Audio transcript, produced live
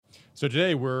So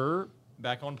today we're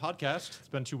back on podcast. It's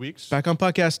been 2 weeks. Back on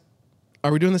podcast.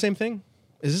 Are we doing the same thing?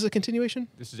 Is this a continuation?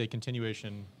 This is a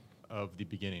continuation of the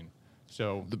beginning.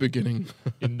 So The beginning.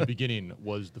 in the beginning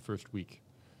was the first week.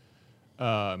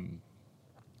 Well,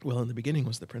 in the beginning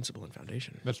was the principle and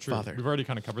foundation. That's true. Father. We've already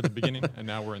kind of covered the beginning, and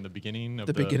now we're in the beginning of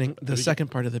The beginning, the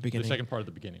second part of the the beginning. second part of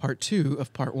the beginning. Part 2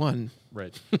 of part 1.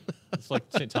 Right. It's like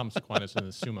St. Thomas Aquinas in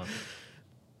the Summa.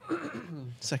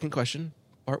 Second question,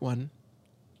 part 1.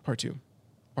 Part 2.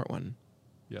 Part 1.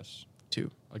 Yes.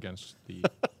 2. Against the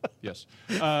yes.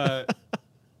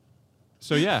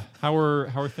 So yeah, how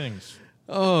are things?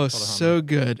 Oh, Father so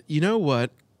good. You know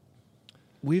what?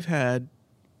 We've had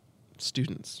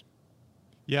students.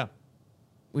 Yeah.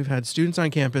 We've had students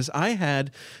on campus.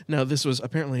 Now this was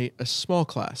apparently a small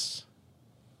class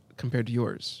compared to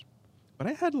yours, but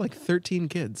I had like 13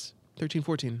 kids, 13,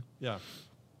 14, Yeah.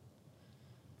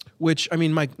 which, I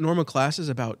mean, my normal class is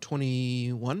about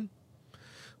 21,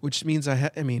 which means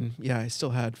I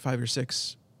still had 5 or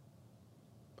 6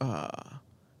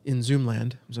 in Zoom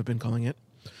land, as I've been calling it.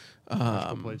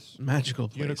 Magical place. Magical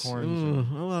place. Unicorns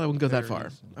and Well, I wouldn't go that far.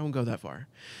 fairies and- I wouldn't go that far.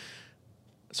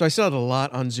 So I still had a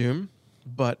lot on Zoom,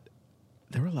 but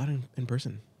there were a lot in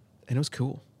person, and it was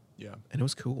cool. Yeah. And it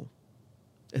was cool.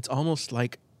 It's almost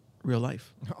like real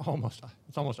life. Almost.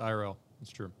 It's almost IRL.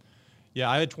 It's true. Yeah,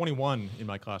 I had 21 in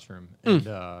my classroom, and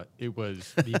it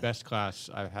was the best class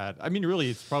I've had. I mean, really,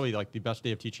 it's probably like the best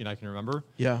day of teaching I can remember.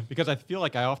 Yeah. Because I feel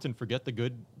like I often forget the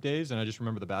good days, and I just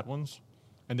remember the bad ones.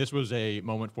 And this was a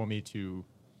moment for me to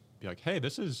be like, hey,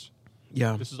 this is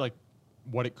Yeah. like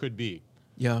what it could be,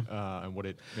 Yeah. and what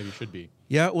it maybe should be.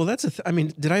 Yeah. Well, that's I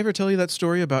mean, did I ever tell you that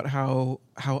story about how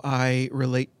I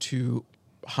relate to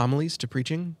homilies to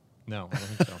preaching? No, I don't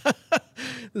think so.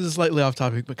 This is slightly off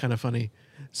topic, but kind of funny.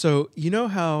 So you know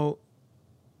how,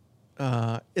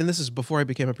 and this is before I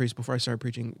became a priest, before I started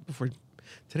preaching.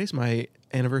 Today's my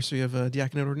anniversary of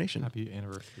diaconate ordination. Happy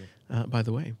anniversary. By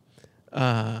the way,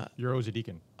 You're always a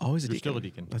deacon. always a You're deacon. still a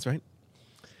deacon. That's right.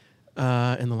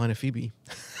 In the line of Phoebe.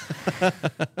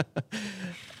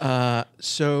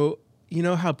 So you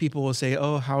know how people will say,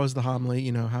 "Oh, how was the homily?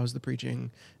 You know, how's the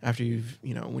preaching?" After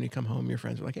when you come home, your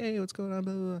friends are like, "Hey, what's going on?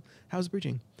 Blah, blah, blah. How's the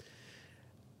preaching?"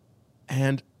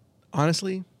 And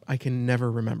honestly, I can never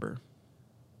remember.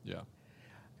 Yeah.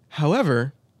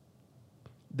 However,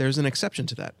 there's an exception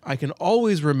to that. I can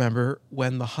always remember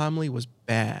when the homily was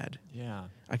bad. Yeah.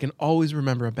 I can always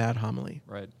remember a bad homily.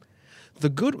 Right.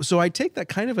 So I take that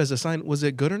kind of as a sign. Was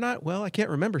it good or not? Well, I can't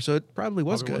remember, so it probably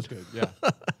was Probably good. Yeah.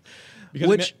 Because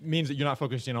Which- it means that you're not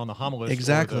focusing on the homilist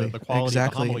Exactly. or the quality Exactly.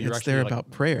 of the homily. You're It's actually there like, about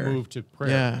prayer. Move to prayer.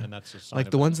 Yeah. And that's a sign Like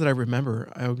of the it. ones that I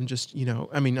remember, I'm just,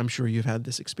 I'm sure you've had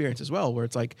this experience as well, where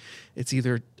it's like, it's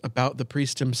either about the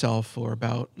priest himself or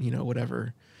about,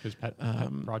 whatever. His pet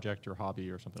project or hobby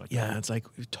or something like Yeah, that. it's like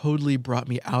it totally brought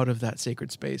me out of that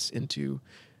sacred space into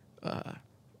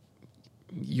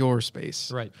your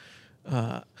space. Right.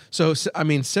 So, I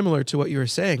mean, similar to what you were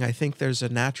saying, I think there's a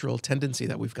natural tendency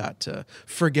that we've got to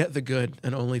forget the good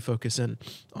and only focus in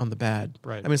on the bad.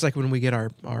 Right. I mean, it's like when we get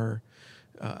our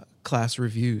class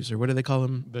reviews, or what do they call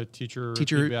them? The teacher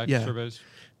Teacher- feedback yeah. surveys.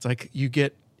 It's like you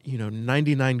get,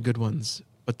 99 good ones,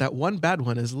 but that one bad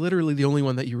one is literally the only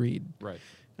one that you read, Right.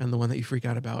 and the one that you freak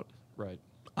out about. Right.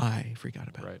 I freak out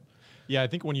about. Right. Yeah, I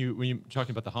think when you're talking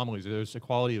about the homilies, there's a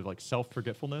quality of like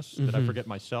self-forgetfulness that I forget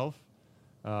myself.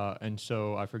 And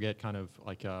so I forget kind of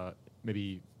like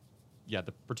maybe,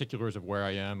 the particulars of where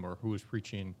I am or who is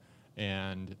preaching,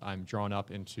 and I'm drawn up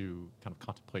into kind of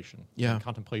contemplation. Yeah. And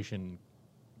contemplation,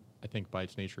 I think by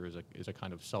its nature is a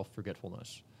kind of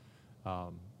self-forgetfulness,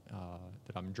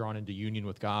 that I'm drawn into union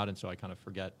with God, and so I kind of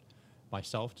forget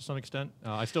myself to some extent.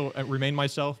 I still remain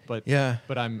myself, but Yeah.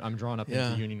 but I'm drawn up Yeah.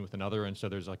 into union with another, and so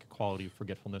there's like a quality of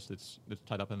forgetfulness that's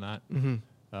tied up in that.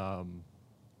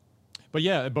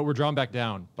 But we're drawn back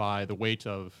down by the weight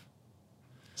of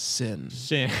Sin.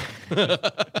 sin.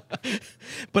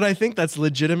 But I think that's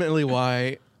legitimately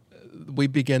why we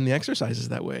begin the exercises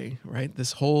that way, right?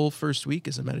 This whole first week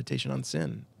is a meditation on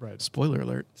sin. Right. Spoiler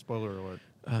alert. Spoiler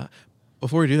alert.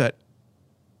 Before we do that,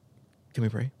 can we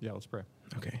pray? Yeah, let's pray.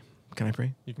 Okay. Can I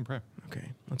pray? You can pray. Okay.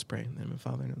 Let's pray. In the name of the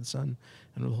Father, and of the Son,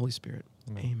 and of the Holy Spirit.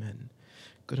 Amen. Amen.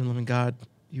 Good and living God,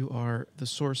 you are the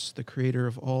source, the creator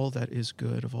of all that is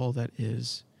good, of all that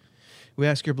is. We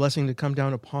ask your blessing to come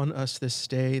down upon us this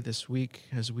day, this week,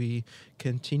 as we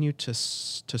continue to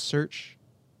search,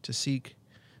 to seek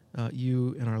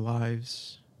you in our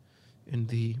lives, in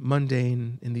the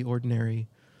mundane, in the ordinary,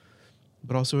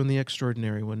 but also in the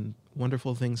extraordinary. When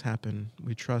wonderful things happen,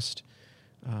 we trust,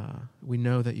 we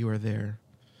know that you are there,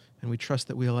 and we trust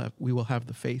that we will have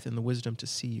the faith and the wisdom to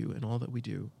see you in all that we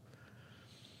do.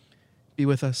 Be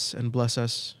with us and bless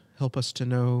us. Help us to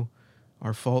know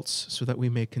our faults so that we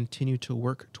may continue to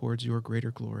work towards your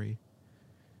greater glory.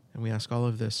 And we ask all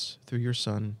of this through your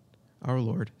Son, our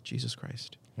Lord, Jesus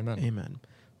Christ. Amen. Amen.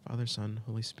 Father, Son,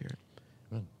 Holy Spirit.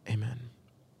 Amen. Amen.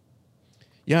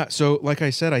 Yeah, so like I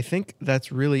said, I think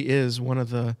that really is one of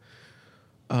the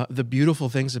beautiful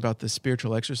things about the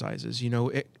spiritual exercises. You know,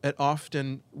 it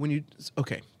often, when you,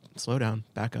 okay, slow down,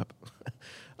 back up.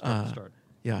 Start.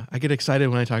 Yeah, I get excited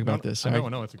when I talk about this. I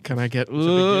know. Can I get, it's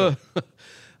a big deal.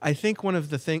 I think one of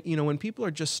the things, you know, when people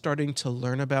are just starting to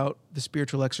learn about the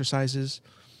spiritual exercises,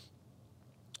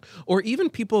 or even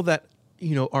people that,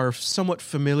 you know, are somewhat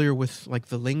familiar with like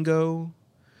the lingo,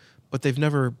 but they've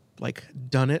never like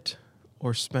done it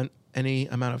or spent any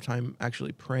amount of time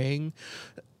actually praying,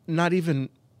 not even,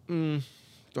 do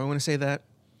I want to say that?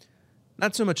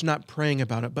 Not so much not praying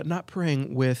about it, but not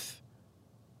praying with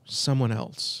someone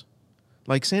else.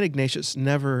 Like St. Ignatius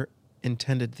never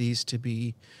intended these to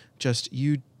be just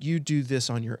you do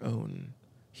this on your own.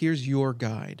 Here's your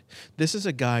guide. This is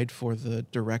a guide for the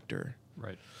director.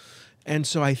 Right. And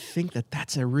so I think that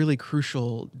that's a really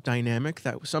crucial dynamic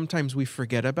that sometimes we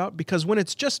forget about, because when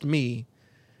it's just me,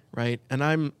 right, and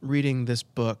I'm reading this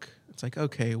book, it's like,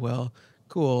 okay, well,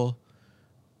 cool.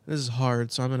 This is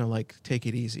hard, so I'm going to like take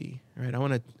it easy, right? I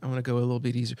want to go a little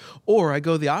bit easier. Or I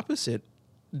go the opposite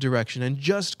direction and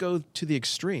just go to the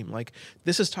extreme. Like,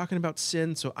 this is talking about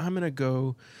sin, so I'm going to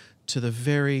go to the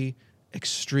very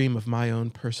extreme of my own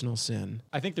personal sin.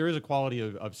 I think there is a quality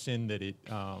of sin that it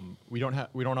we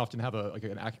don't often have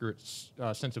an accurate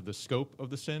sense of the scope of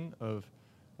the sin.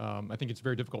 I think it's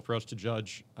very difficult for us to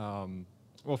judge.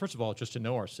 Well, first of all, just to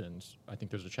know our sins. I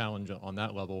think there's a challenge on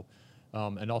that level,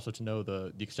 and also to know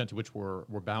the extent to which we're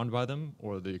bound by them,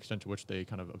 or the extent to which they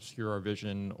kind of obscure our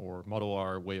vision or muddle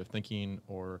our way of thinking,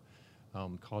 or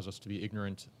cause us to be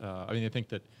ignorant. I mean, I think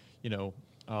that, you know,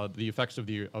 the effects of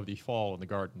the fall in the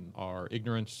garden are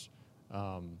ignorance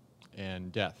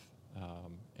and death,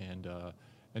 and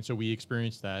so we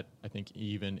experience that. I think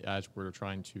even as we're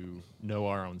trying to know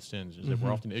our own sins, is that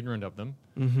we're often ignorant of them,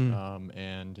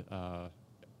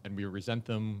 and we resent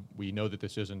them. We know that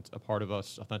this isn't a part of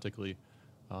us authentically,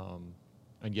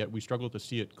 and yet we struggle to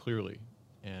see it clearly.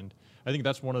 And I think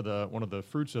that's one of the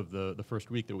fruits of the first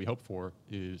week that we hope for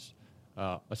is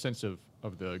a sense of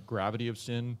the gravity of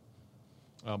sin.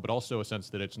 But also a sense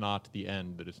that it's not the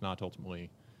end, that it's not ultimately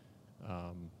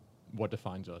what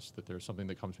defines us, that there's something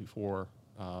that comes before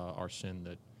our sin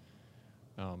that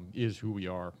is who we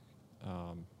are,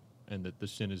 and that the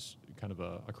sin is kind of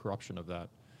a corruption of that.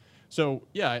 So,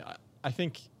 yeah, I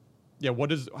think, yeah,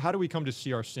 how do we come to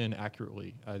see our sin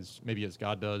accurately, as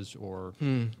God does, or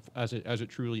as it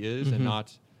truly is, and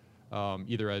not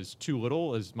either as too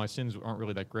little, as my sins aren't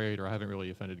really that great, or I haven't really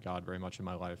offended God very much in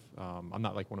my life. I'm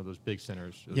not like one of those big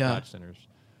sinners, those bad sinners.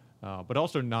 But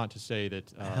also not to say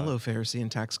that... hello, Pharisee and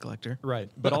tax collector. Right.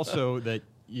 But also that,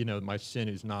 you know, my sin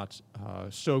is not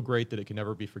so great that it can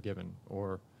never be forgiven.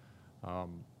 Or,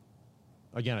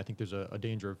 again, I think there's a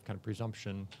danger of kind of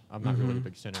presumption. I'm not really a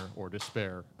big sinner, or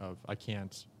despair of I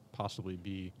can't possibly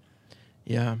be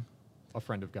a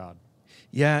friend of God.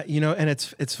 Yeah, you know, and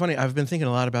it's funny. I've been thinking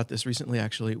a lot about this recently,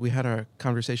 actually. We had a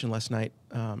conversation last night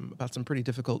about some pretty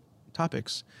difficult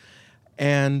topics.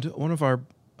 And one of our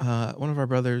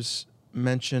brothers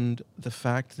mentioned the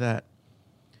fact that,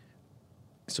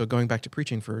 so going back to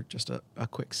preaching for just a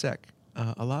quick sec,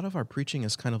 a lot of our preaching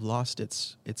has kind of lost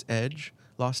its edge,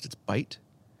 lost its bite.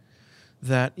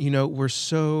 That, you know, we're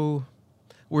so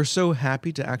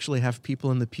happy to actually have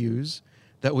people in the pews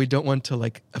that we don't want to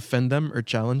like offend them or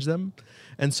challenge them.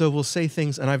 And so we'll say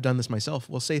things, and I've done this myself,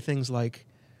 we'll say things like,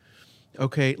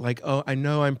 okay, like, oh, I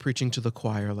know I'm preaching to the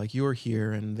choir, like you're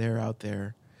here and they're out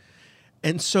there.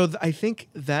 And so I think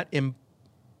that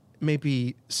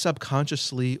maybe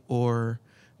subconsciously or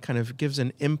kind of gives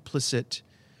an implicit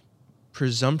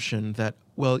presumption that,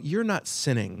 well, you're not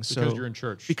sinning. Because you're in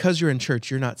church. Because you're in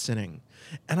church, you're not sinning.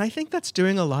 And I think that's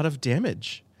doing a lot of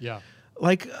damage. Yeah.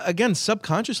 Like, again,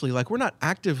 subconsciously, like we're not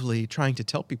actively trying to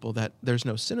tell people that there's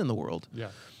no sin in the world. Yeah.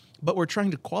 But we're trying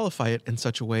to qualify it in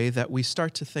such a way that we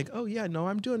start to think, oh yeah, no,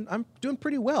 I'm doing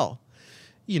pretty well.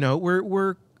 You know,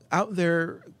 we're out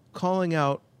there calling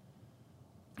out,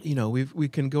 you know, we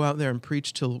can go out there and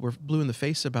preach till we're blue in the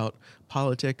face about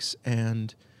politics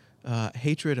and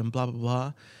hatred and blah, blah,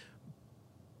 blah.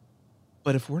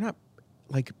 But if we're not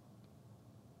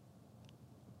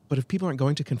if people aren't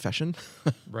going to confession,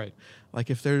 right. Like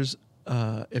if there's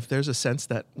a sense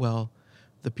that, well,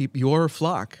 your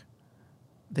flock,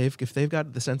 if they've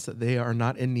got the sense that they are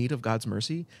not in need of God's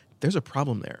mercy, there's a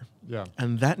problem there. Yeah.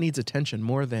 And that needs attention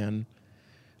more than,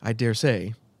 I dare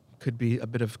say, could be a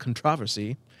bit of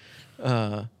controversy,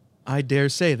 I dare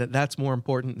say that that's more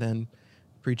important than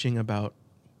preaching about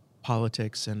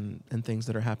politics and things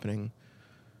that are happening,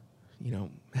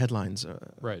 headlines,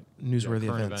 Right. newsworthy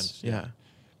Current events. Yeah.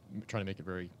 Trying to make it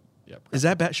very, Is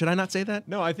that bad? Should I not say that?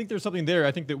 No, I think there's something there.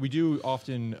 I think that we do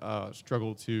often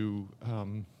struggle to.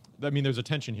 There's a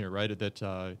tension here, right? That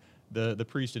the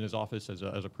priest in his office as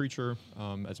a preacher,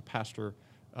 as a pastor,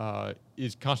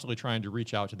 is constantly trying to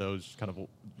reach out to those kind of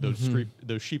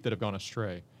those sheep that have gone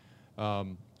astray.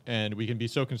 And we can be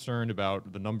so concerned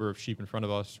about the number of sheep in front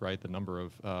of us, right? The number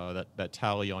of that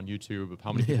tally on YouTube of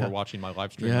how many people are watching my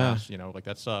live stream. Mass,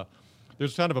 that's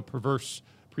there's kind of a perverse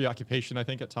preoccupation, I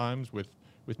think, at times with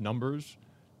numbers,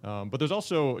 but there's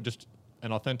also just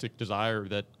an authentic desire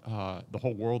that the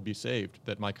whole world be saved,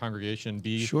 that my congregation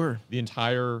be the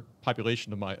entire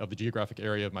population of the geographic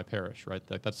area of my parish, right?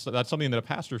 That's something that a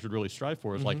pastor should really strive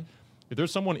for. Is like, if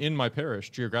there's someone in my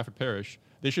parish, geographic parish,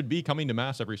 they should be coming to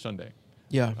Mass every Sunday.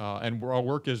 Yeah. And our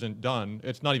work isn't done.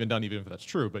 It's not even done, even if that's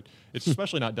true, but it's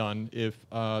especially not done if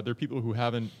there are people who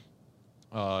haven't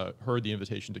heard the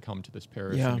invitation to come to this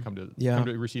parish and to come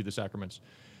to receive the sacraments.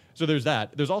 So there's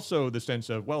that. There's also the sense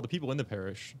of, well, the people in the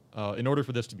parish, in order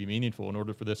for this to be meaningful, in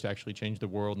order for this to actually change the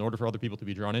world, in order for other people to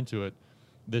be drawn into it,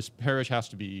 this parish has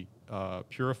to be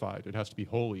purified. It has to be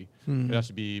holy. It has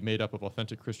to be made up of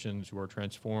authentic Christians who are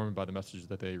transformed by the messages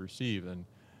that they receive.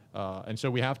 And so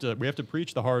we have to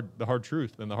preach the hard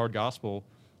truth and the hard gospel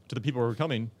to the people who are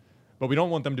coming, but we don't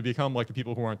want them to become like the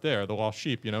people who aren't there, the lost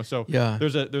sheep. So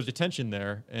there's a tension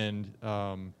there, and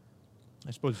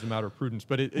I suppose it's a matter of prudence,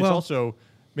 but it's also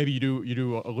maybe you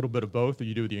do a little bit of both.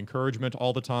 You do the encouragement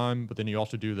all the time, but then you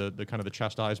also do the kind of the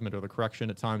chastisement or the correction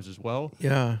at times as well.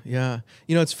 Yeah.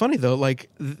 It's funny though, like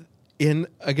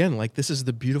this is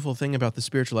the beautiful thing about the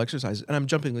spiritual exercise, and I'm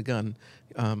jumping the gun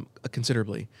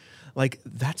considerably. Like,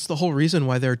 that's the whole reason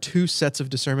why there are two sets of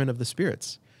discernment of the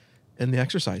spirits in the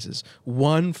exercises.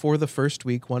 One for the first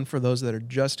week, one for those that are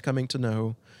just coming to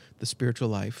know the spiritual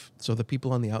life, so the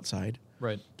people on the outside.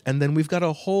 Right. And then we've got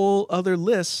a whole other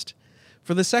list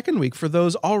for the second week for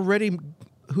those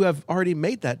who have already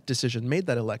made that decision, made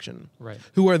that election, right,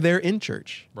 who are there in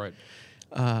church. Right.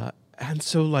 And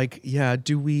so,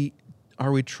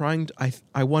 are we trying to,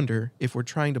 I wonder if we're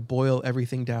trying to boil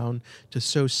everything down to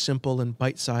so simple and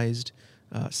bite-sized,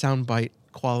 soundbite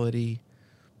quality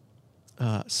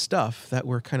stuff that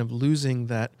we're kind of losing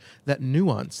that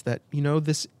nuance, that,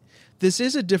 this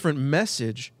is a different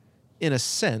message in a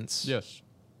sense. Yes.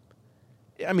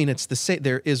 I mean, it's the same.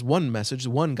 There is one message,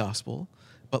 one gospel,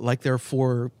 but like there are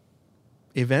 4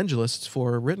 evangelists,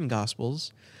 4 written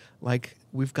gospels, like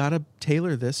we've got to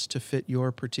tailor this to fit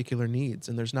your particular needs,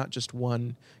 and there's not just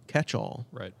one catch-all.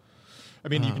 Right. I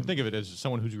mean, you can think of it as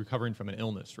someone who's recovering from an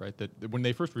illness, right? That when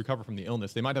they first recover from the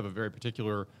illness, they might have a very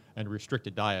particular and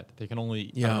restricted diet. That they can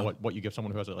only, I don't know what you give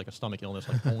someone who has a stomach illness,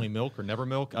 like only milk or never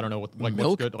milk. I don't know what's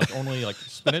good, like only like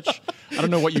spinach. I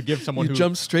don't know what you give someone who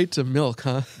jump straight to milk,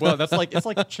 huh? Well, that's like, it's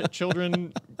like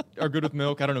children are good with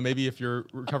milk. I don't know. Maybe if you're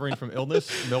recovering from illness,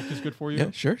 milk is good for you.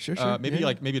 Yeah, sure. Maybe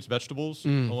it's vegetables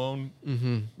alone,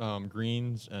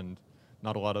 greens, and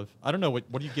not a lot of. I don't know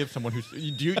what do you give someone who's.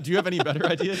 Do you have any better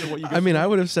ideas of what you give? I mean, I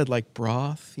would have said like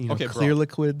broth, clear broth.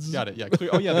 liquids. Got it. Yeah.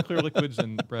 The clear liquids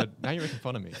and bread. Now you're making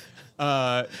fun of me.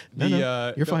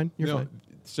 You're fine. You're fine.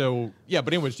 So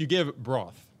but anyways, you give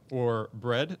broth or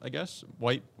bread, I guess.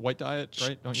 White diet,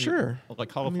 right? Don't sure. You, like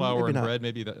cauliflower and bread,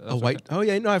 maybe that. A white. Okay. Oh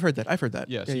yeah, no, I've heard that.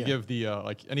 Yeah. So you give the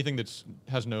like anything that's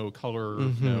has no color,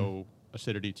 no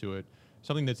acidity to it.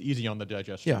 Something that's easy on the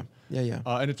digestion. Yeah.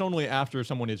 And it's only after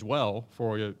someone is well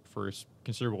for a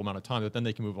considerable amount of time that then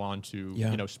they can move on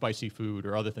to spicy food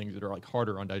or other things that are like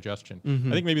harder on digestion.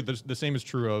 I think maybe the same is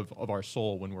true of our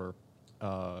soul when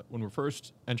we're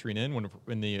first entering in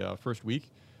the first week.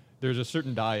 There's a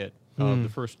certain diet of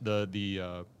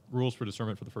the rules for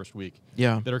discernment for the first week.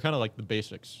 Yeah. That are kind of like the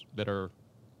basics that are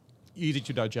easy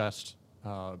to digest,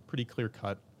 pretty clear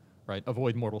cut. Right,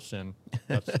 avoid mortal sin.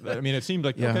 It seemed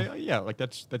like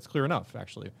that's clear enough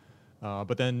actually,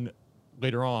 but then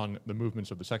later on, the movements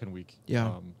of the second week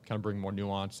kind of bring more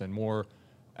nuance and more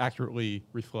accurately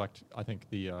reflect, I think,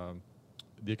 the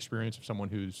experience of someone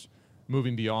who's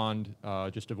moving beyond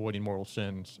just avoiding mortal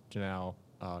sins to now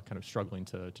kind of struggling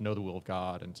to know the will of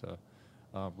God and to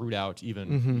root out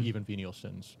even venial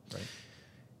sins. Right.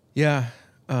 Yeah.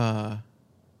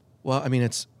 Well, I mean,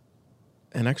 it's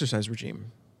an exercise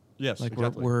regime. Yes, like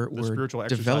exactly. we're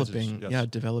developing, yes.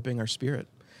 Developing our spirit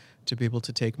to be able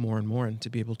to take more and more, and to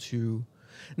be able to,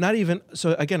 not even.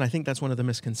 So again, I think that's one of the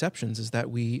misconceptions is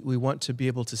that we want to be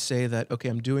able to say that, okay,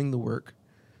 I'm doing the work,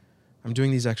 I'm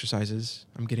doing these exercises,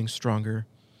 I'm getting stronger,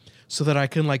 so that I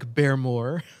can like bear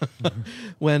more.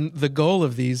 When the goal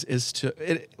of these is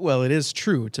it is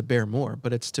true to bear more,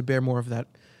 but it's to bear more of that,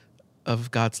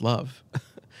 of God's love,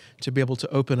 to be able to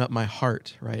open up my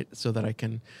heart, right? So that I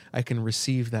can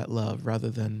receive that love rather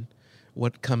than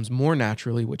what comes more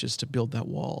naturally, which is to build that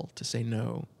wall, to say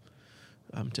no,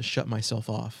 to shut myself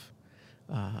off.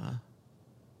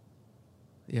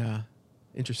 Yeah,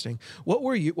 interesting. What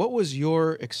was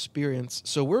your experience?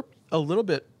 So we're a little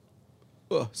bit,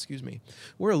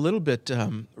 we're a little bit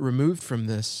removed from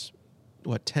this,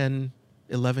 10,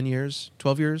 11 years,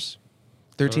 12 years,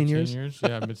 13 years?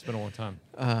 Yeah, it's been a long time.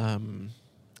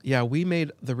 Yeah, we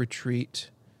made the retreat.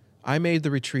 I made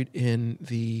the retreat in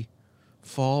the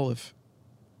fall of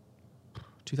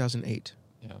 2008.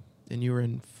 Yeah. And you were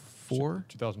in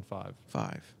 2005.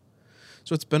 5.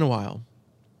 So it's been a while.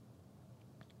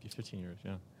 15 years,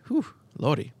 yeah. Whew,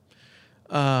 Lordy.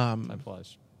 Time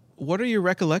flies. What are your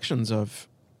recollections of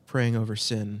praying over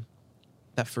sin,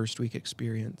 that first week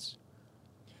experience?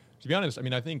 To be honest, I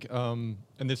mean, I think, and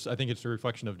this, I think it's a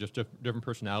reflection of just different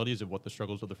personalities of what the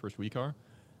struggles of the first week are.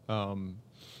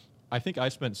 I think I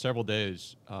spent several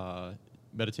days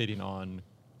meditating on,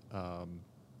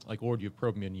 like, Lord, you've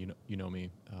probed me and you know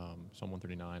me, Psalm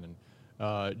 139,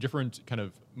 and different kind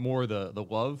of more the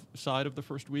love side of the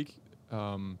first week.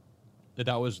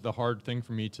 That was the hard thing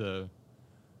for me to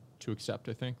accept.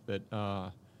 I think that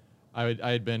I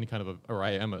had been kind of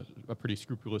I am a pretty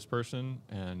scrupulous person,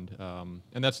 and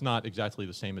that's not exactly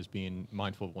the same as being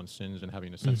mindful of one's sins and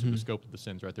having a sense of the scope of the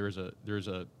sins. Right? There is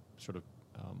a sort of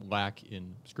lack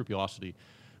in scrupulosity,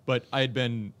 but I had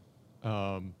been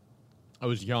I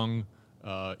was young,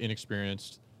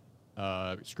 inexperienced,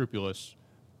 scrupulous,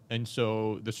 and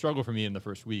so the struggle for me in the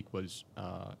first week was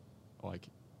like,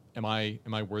 am I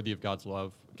worthy of God's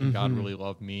love? Can God really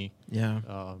love me? Yeah.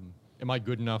 Am I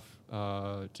good enough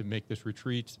to make this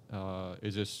retreat?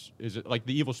 Is it like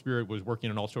the evil spirit was working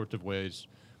in all sorts of ways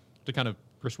to kind of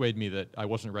persuade me that I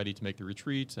wasn't ready to make the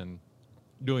retreat, and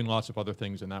doing lots of other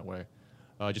things in that way,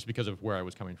 just because of where I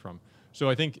was coming from. So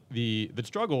I think the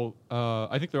struggle,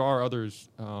 I think there are others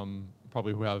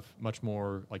probably who have much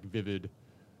more like vivid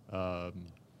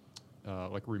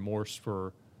like remorse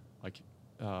for like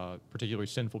particularly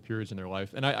sinful periods in their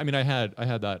life. And I mean, I had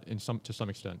that to some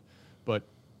extent, but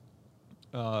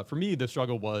for me, the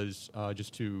struggle was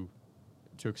just to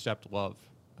accept love,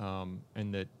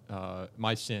 and that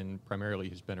my sin primarily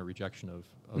has been a rejection of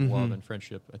love and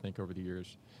friendship, I think, over the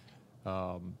years.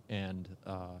 And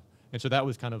so that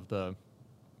was kind of the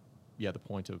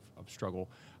point of struggle.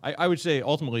 I would say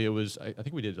ultimately it was, I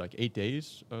think we did like 8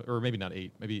 days, or maybe not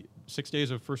 8, maybe 6 days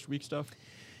of first week stuff.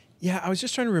 Yeah, I was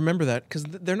just trying to remember that, because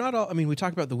they're not all, I mean, we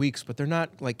talk about the weeks, but they're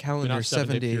not like calendar not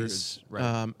 7 days. Periods,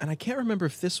 right. And I can't remember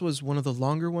if this was one of the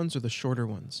longer ones or the shorter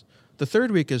ones. The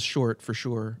third week is short for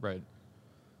sure. Right.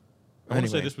 I want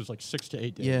to say this was like 6 to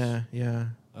 8 days. Yeah.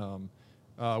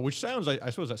 Which sounds, I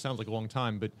suppose that sounds like a long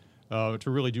time, but to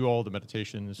really do all the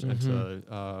meditations and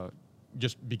to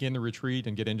just begin the retreat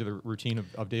and get into the routine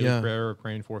of daily prayer,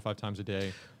 praying 4 or 5 times a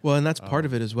day. Well, and that's part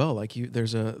of it as well. Like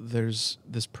there's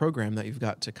this program that you've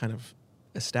got to kind of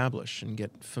establish and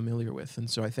get familiar with. And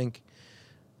so I think,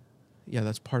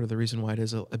 that's part of the reason why it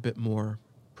is a bit more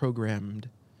programmed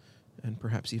and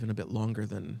perhaps even a bit longer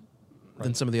than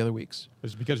some of the other weeks.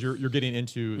 It's because you're getting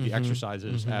into the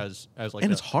exercises as like,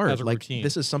 and it's hard. As a like routine.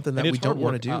 This is something that we don't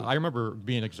want to do. I remember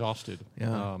being exhausted,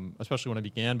 especially when I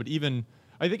began. But even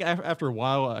I think after a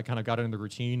while, I kind of got into the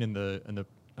routine and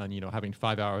having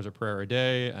 5 hours of prayer a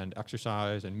day and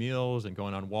exercise and meals and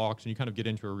going on walks, and you kind of get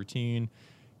into a routine.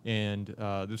 And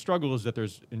the struggle is that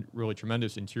there's really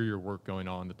tremendous interior work going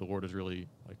on, that the Lord is really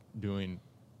like doing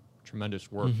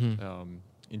tremendous work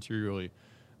interiorly,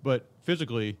 but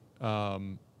physically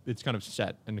it's kind of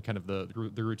set, and kind of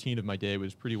the routine of my day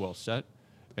was pretty well set,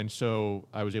 and so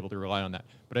I was able to rely on that.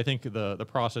 But I think the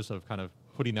process of kind of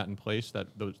putting that in place, that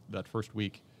first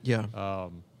week,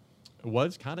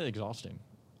 was kind of exhausting.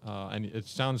 And it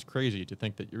sounds crazy to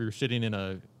think that you're sitting in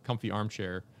a comfy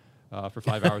armchair for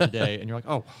 5 hours a day, and you're like,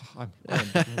 oh,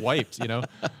 I'm wiped,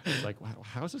 It's like, wow,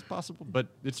 how is this possible? But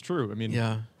it's true. I mean,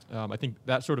 I think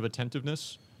that sort of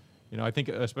attentiveness, I think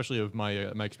especially of my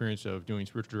experience of doing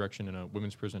spiritual direction in a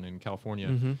women's prison in California,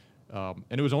 and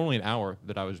it was only an hour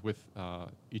that I was with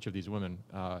each of these women,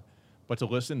 but to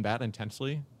listen that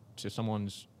intensely to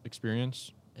someone's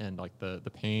experience and like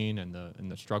the pain and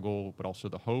the struggle, but also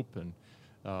the hope, and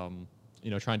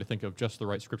trying to think of just the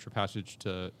right scripture passage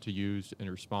to use in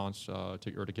response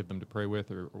to give them to pray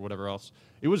with or whatever else.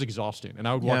 It was exhausting. And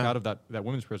I would walk out of that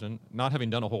women's prison, not having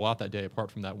done a whole lot that day apart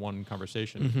from that one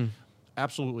conversation,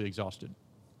 absolutely exhausted.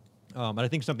 And I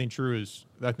think something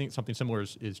similar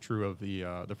is true of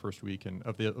the first week and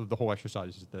of the whole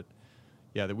exercise is that,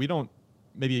 yeah, that we don't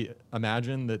maybe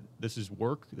imagine that this is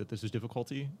work, that this is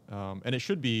difficulty, and it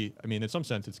should be. I mean, in some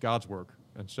sense, it's God's work,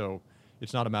 and so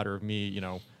it's not a matter of me,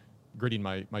 gritting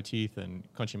my teeth and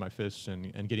clenching my fists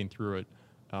and getting through it.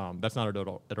 That's not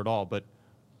it at all.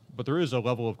 But there is a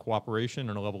level of cooperation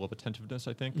and a level of attentiveness,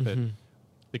 I think, that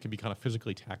it can be kind of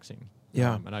physically taxing.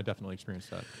 Yeah. And I definitely experienced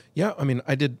that. Yeah, I mean,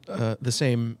 I did the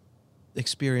same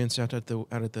experience out at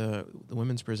the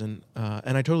women's prison,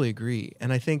 and I totally agree.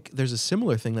 And I think there's a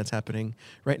similar thing that's happening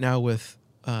right now with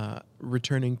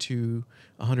returning to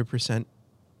 100%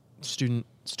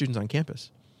 students on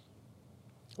campus.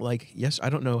 Like, yes, I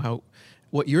don't know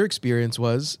what your experience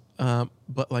was,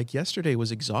 but like yesterday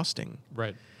was exhausting.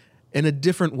 Right. In a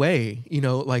different way,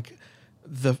 like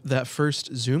that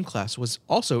first Zoom class was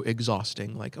also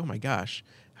exhausting. Like, oh my gosh,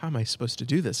 how am I supposed to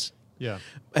do this? Yeah.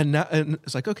 And now, and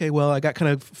it's like, okay, well, I got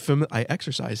kind of I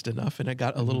exercised enough, and I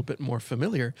got a little bit more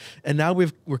familiar, and now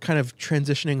we're kind of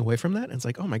transitioning away from that. And it's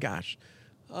like, oh my gosh,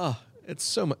 it's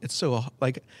so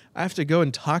like I have to go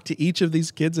and talk to each of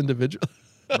these kids individually.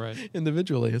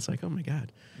 It's like, oh my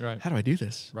God, how do I do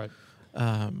this? Right.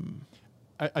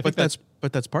 I think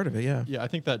that's part of it. Yeah. Yeah, I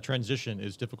think that transition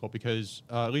is difficult because,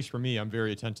 at least for me, I'm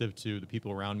very attentive to the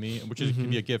people around me, which can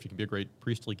be a gift. It can be a great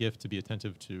priestly gift to be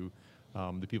attentive to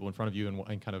the people in front of you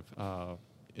and kind of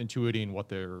intuiting what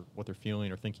they're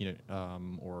feeling or thinking,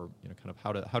 or kind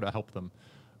of how to help them.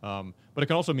 But it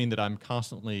can also mean that I'm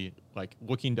constantly like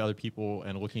looking to other people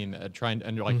and looking at trying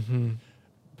and like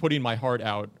putting my heart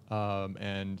out,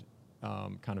 and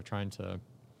kind of trying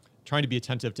to be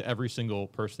attentive to every single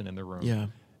person in the room. Yeah.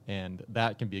 And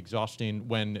that can be exhausting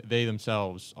when they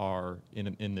themselves are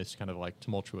in this kind of like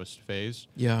tumultuous phase.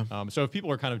 Yeah. So if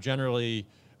people are kind of generally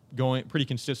going pretty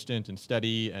consistent and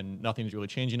steady and nothing's really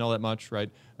changing all that much, right?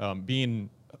 Being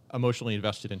emotionally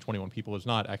invested in 21 people is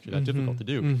not actually that difficult to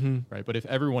do, right? But if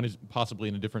everyone is possibly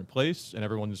in a different place and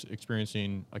everyone's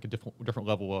experiencing like a different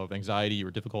level of anxiety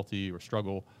or difficulty or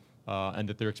struggle, and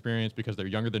that they're experienced because they're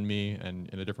younger than me and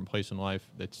in a different place in life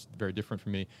that's very different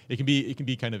from me, it can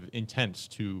be kind of intense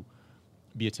to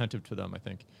be attentive to them, I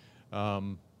think.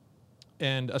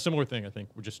 And a similar thing, I think,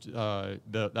 we're just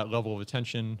that level of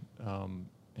attention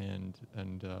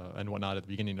and whatnot at the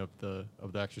beginning of the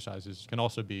exercises can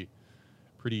also be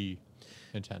pretty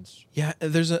intense. Yeah,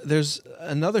 there's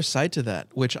another side to that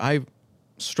which I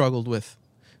struggled with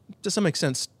to some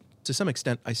extent. To some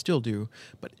extent, I still do,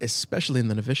 but especially in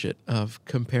the novitiate of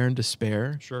compare and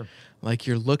despair. Sure. Like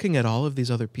you're looking at all of these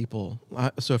other people.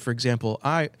 So, for example,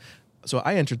 I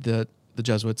entered the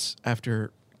Jesuits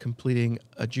after completing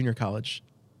a junior college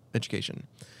education.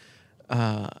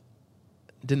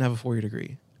 Didn't have a 4-year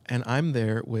degree, and I'm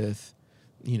there with,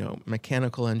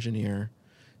 mechanical engineer,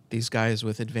 these guys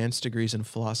with advanced degrees in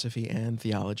philosophy and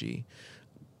theology.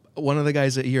 One of the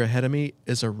guys a year ahead of me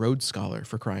is a Rhodes Scholar,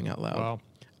 for crying out loud. Wow.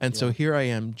 And so here I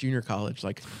am, junior college,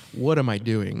 like, what am I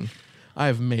doing? I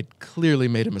have clearly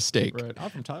made a mistake. Right. I'm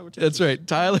from Tyler, Texas. That's right,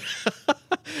 Tyler.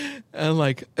 And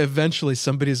like, eventually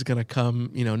somebody's going to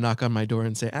come, knock on my door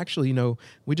and say, actually,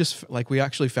 we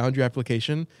actually found your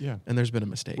application. Yeah. And there's been a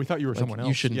mistake. We thought you were someone else.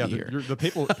 You shouldn't be here. The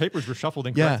papers were shuffled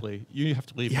incorrectly. Yeah. You have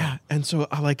to leave. Yeah. Now. And so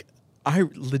I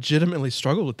legitimately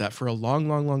struggled with that for a long,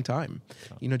 long, long time.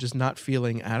 Just not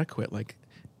feeling adequate. Like,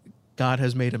 God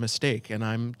has made a mistake, and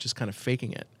I'm just kind of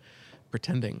faking it,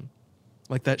 pretending.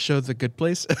 Like that show, The Good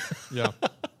Place. Yeah.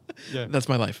 That's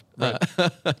my life. Right.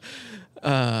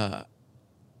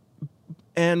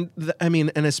 And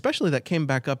especially that came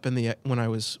back up when I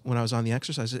was on the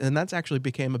exercises, and that's actually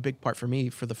became a big part for me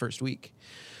for the first week.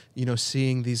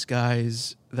 Seeing these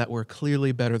guys that were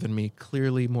clearly better than me,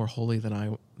 clearly more holy than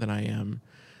I am,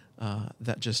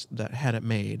 that had it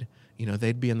made.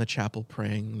 They'd be in the chapel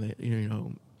praying.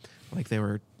 Like they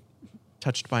were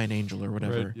touched by an angel or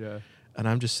whatever. Right, yeah. And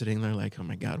I'm just sitting there like, oh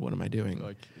my God, what am I doing?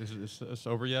 Like, is this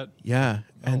over yet? Yeah.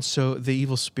 No. And so the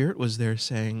evil spirit was there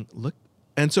saying, look.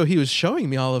 And so he was showing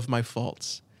me all of my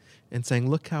faults and saying,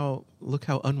 look how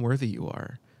unworthy you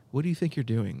are. What do you think you're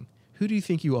doing? Who do you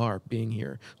think you are being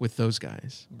here with those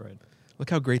guys? Right. Look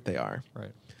how great they are.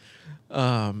 Right.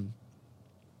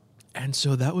 And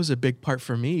so that was a big part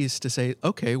for me, is to say,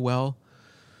 okay, well,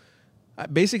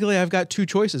 basically I've got two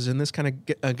choices. And this kind of,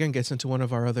 again, gets into one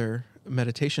of our other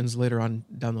meditations later on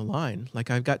down the line. Like,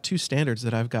 I've got two standards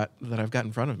that I've got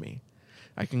in front of me.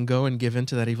 I can go and give in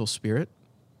to that evil spirit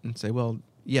and say, well,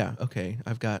 yeah, okay,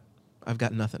 I've got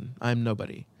nothing. I'm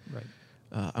nobody.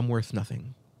 Right. I'm worth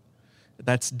nothing.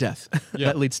 That's death. Yeah.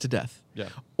 That leads to death. Yeah.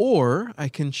 Or I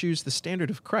can choose the standard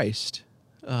of Christ,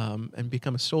 and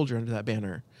become a soldier under that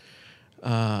banner,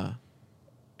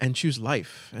 and choose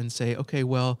life and say, okay,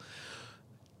 well,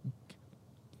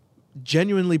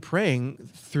 genuinely praying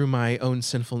through my own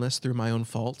sinfulness, through my own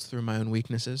faults, through my own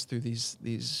weaknesses, through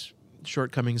these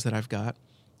shortcomings that I've got,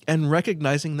 and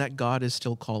recognizing that God is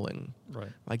still calling. Right.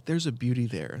 Like there's a beauty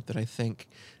there that I think,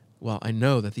 well, I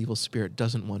know that the evil spirit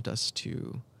doesn't want us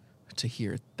to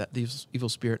hear, that the evil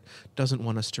spirit doesn't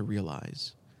want us to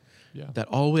realize. Yeah. That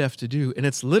all we have to do, and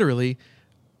it's literally,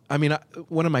 I mean,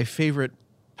 one of my favorite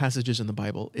passages in the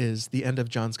Bible is the end of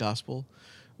John's Gospel,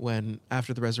 when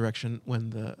after the resurrection, when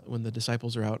the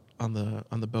disciples are out on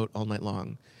the boat all night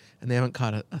long, and they haven't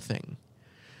caught a thing,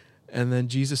 and then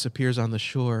Jesus appears on the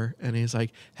shore, and he's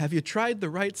like, "Have you tried the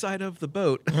right side of the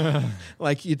boat?"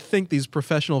 Like you'd think these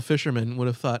professional fishermen would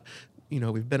have thought,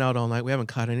 we've been out all night, we haven't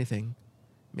caught anything.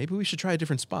 Maybe we should try a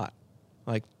different spot.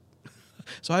 Like,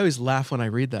 so I always laugh when I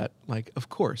read that. Like, of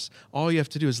course, all you have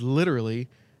to do is literally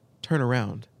turn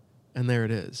around, and there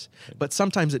it is. But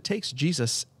sometimes it takes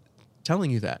Jesus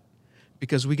telling you that,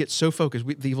 because we get so focused.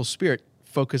 The evil spirit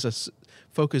focuses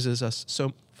us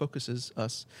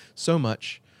so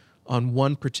much on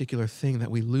one particular thing that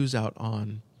we lose out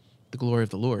on the glory of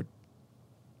the Lord.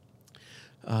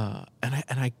 And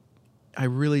I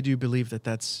really do believe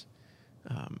that's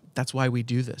why we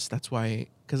do this. That's why,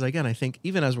 because again, I think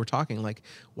even as we're talking, like,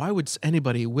 why would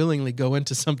anybody willingly go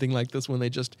into something like this when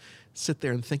they just sit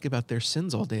there and think about their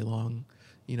sins all day long?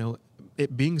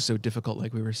 It being so difficult,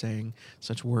 like we were saying,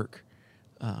 such work.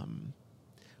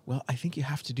 Well, I think you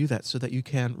have to do that so that you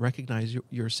can recognize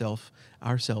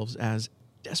ourselves as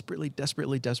desperately,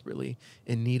 desperately, desperately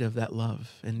in need of that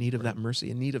love, in need of that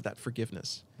mercy, in need of that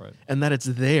forgiveness. Right. And that it's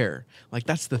there. Like,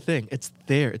 that's the thing. It's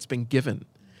there. It's been given.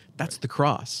 That's the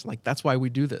cross. Like, that's why we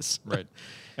do this. Right.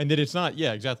 And that it's not,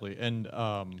 yeah, exactly. And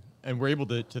we're able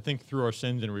to think through our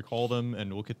sins and recall them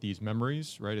and look at these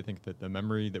memories, right? I think that the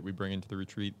memory that we bring into the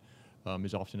retreat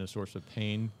is often a source of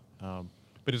pain,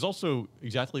 but it's also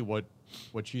exactly what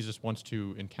Jesus wants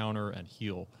to encounter and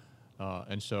heal.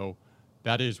 And so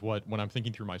that is when I'm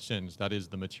thinking through my sins, that is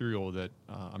the material that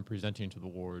I'm presenting to the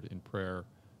Lord in prayer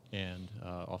and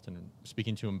often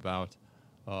speaking to him about,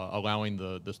 allowing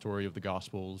the story of the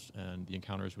Gospels and the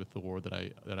encounters with the Lord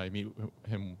that I meet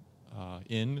him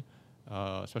in,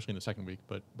 especially in the second week,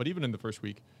 but even in the first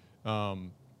week,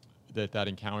 that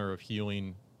encounter of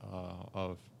healing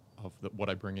of what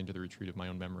I bring into the retreat, of my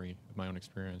own memory, of my own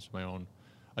experience, my own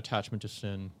attachment to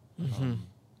sin. Mm-hmm.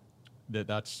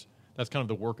 That's kind of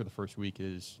the work of the first week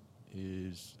is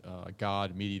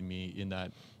God meeting me in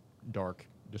that dark,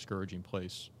 discouraging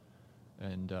place,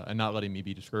 and not letting me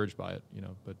be discouraged by it,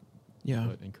 but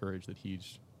encouraged that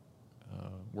he's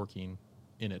working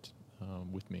in it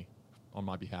with me on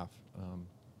my behalf.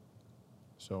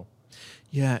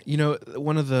 Yeah,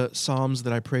 one of the Psalms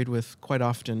that I prayed with quite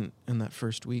often in that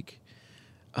first week,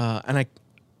 and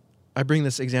I bring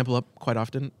this example up quite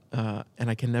often, and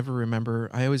I can never remember.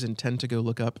 I always intend to go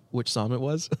look up which Psalm it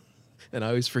was, and I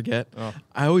always forget. Oh.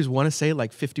 I always want to say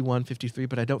like 51, 53,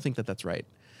 but I don't think that that's right.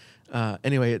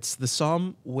 Anyway, it's the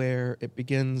Psalm where it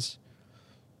begins.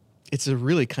 It's a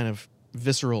really kind of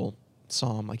visceral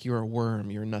Psalm, like you're a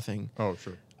worm, you're nothing. Oh,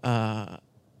 sure.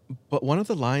 But one of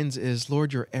the lines is,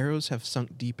 "Lord, your arrows have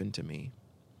sunk deep into me."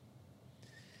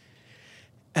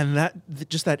 And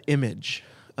just that image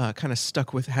kind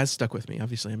of has stuck with me.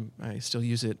 Obviously, I still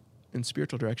use it in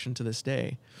spiritual direction to this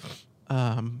day.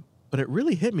 But it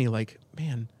really hit me like,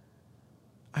 man,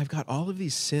 I've got all of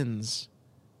these sins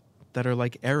that are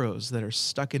like arrows that are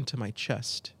stuck into my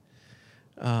chest.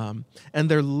 And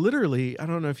they're literally, I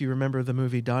don't know if you remember the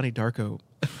movie Donnie Darko.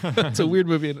 It's a weird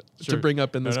movie to bring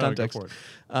up in this context. Go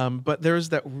for it. But there was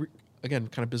that, again,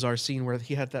 kind of bizarre scene where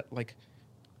he had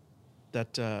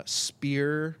that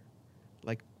spear,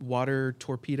 like water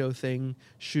torpedo thing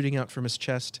shooting out from his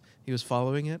chest. He was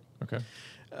following it. Okay.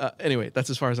 Anyway, that's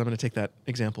as far as I'm going to take that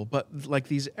example. But like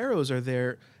these arrows are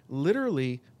there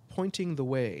literally pointing the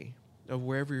way of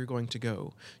wherever you're going to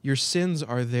go. Your sins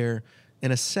are there,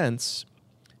 in a sense.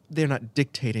 They're not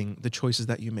dictating the choices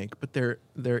that you make, but they're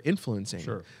influencing.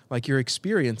 Sure. Like your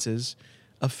experiences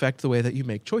affect the way that you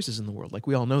make choices in the world. Like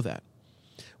we all know that.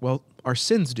 Well, our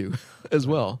sins do as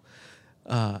well.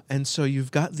 And so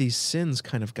you've got these sins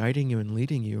kind of guiding you and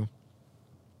leading you.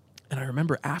 And I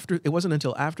remember it wasn't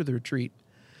until after the retreat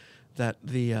that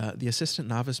the assistant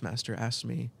novice master asked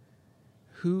me,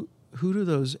 who do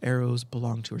those arrows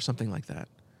belong to, or something like that.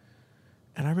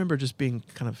 And I remember just being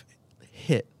kind of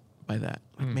hit by that.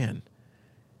 Like, man,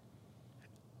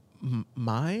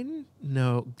 mine?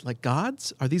 No. Like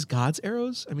God's? Are these God's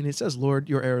arrows? I mean, it says, "Lord,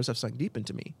 your arrows have sunk deep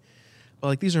into me."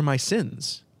 Well, like, these are my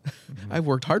sins. I've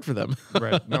worked hard for them.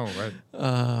 Right. No.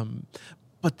 Right.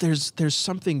 But there's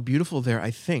something beautiful there,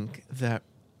 I think, that,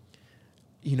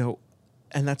 you know,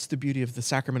 and that's the beauty of the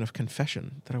sacrament of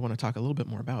confession that I want to talk a little bit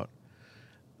more about.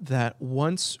 That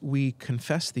once we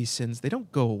confess these sins, they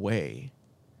don't go away.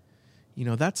 You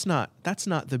know, that's not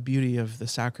the beauty of the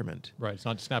sacrament. Right. It's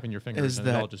not snapping your fingers Is and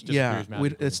it all that, just disappears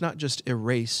magically. it's not just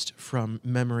erased from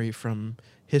memory, from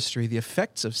history. The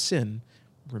effects of sin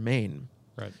remain.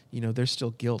 Right. You know, there's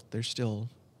still guilt. There's still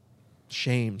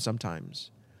shame sometimes.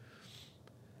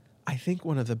 I think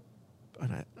one of the,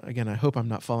 and I hope I'm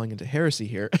not falling into heresy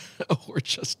here or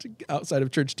just outside of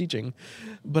church teaching,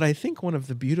 but I think one of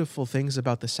the beautiful things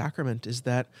about the sacrament is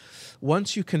that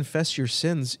once you confess your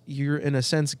sins, you're in a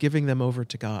sense giving them over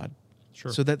to God.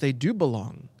 Sure. So that they do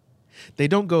belong. They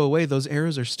don't go away. Those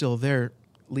arrows are still there,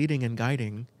 leading and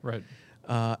guiding. Right.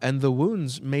 And the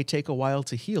wounds may take a while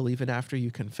to heal even after you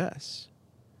confess.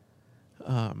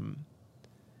 But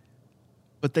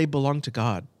they belong to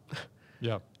God.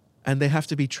 Yeah. And they have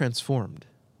to be transformed.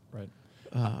 Right.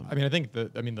 I mean, I think I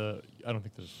don't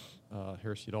think there's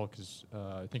heresy at all, because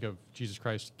I think of Jesus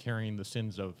Christ carrying the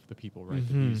sins of the people, right?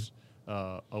 That he's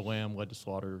a lamb led to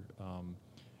slaughter,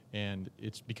 and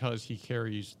it's because he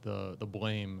carries the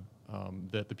blame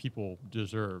that the people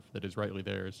deserve, that is rightly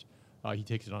theirs. He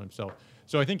takes it on himself.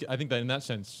 So I think that in that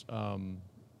sense,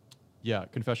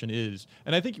 confession is,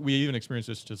 and I think we even experience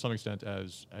this to some extent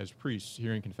as priests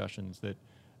hearing confessions that.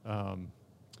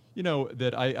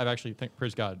 That I've actually,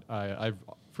 praise God, I've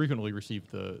frequently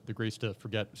received the grace to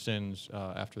forget sins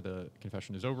after the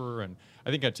confession is over, and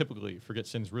I think I typically forget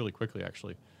sins really quickly,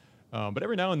 actually. But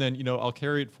every now and then, I'll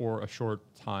carry it for a short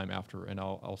time after, and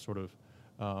I'll sort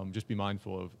of just be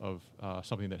mindful of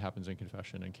something that happens in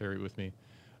confession and carry it with me.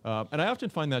 And I often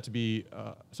find that to be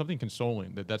something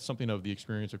consoling, that's something of the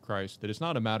experience of Christ, that it's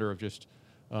not a matter of just...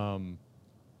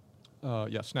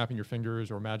 snapping your fingers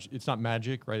or magic. It's not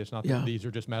magic, right? It's not that these are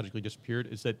just magically disappeared.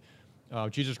 It's that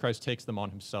Jesus Christ takes them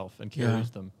on himself and carries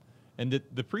them. And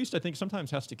the priest, I think, sometimes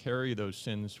has to carry those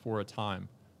sins for a time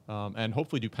and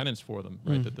hopefully do penance for them,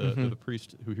 right? That the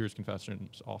priest who hears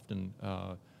confessions often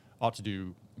ought to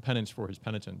do penance for his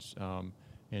penitents.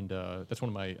 And that's one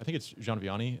of I think it's Jean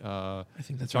Vianney. I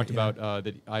think that's talked right, about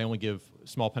that I only give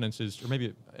small penances, or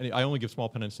maybe I only give small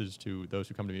penances to those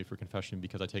who come to me for confession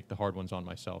because I take the hard ones on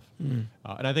myself. And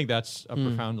I think that's a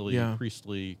profoundly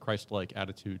priestly, Christ-like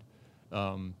attitude.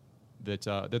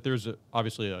 That there's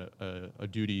obviously a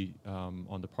duty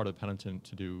on the part of the penitent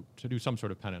to do some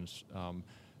sort of penance,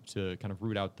 to kind of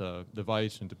root out the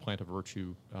vice and to plant a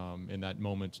virtue in that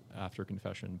moment after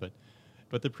confession.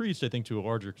 But the priest, I think, to a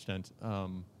larger extent,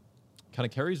 kind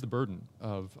of carries the burden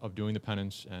of doing the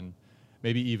penance, and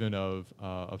maybe even of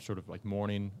sort of like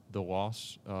mourning the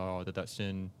loss that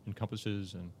sin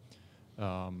encompasses,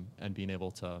 and being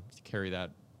able to carry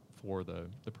that for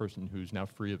the person who's now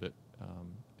free of it,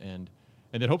 and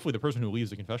then hopefully the person who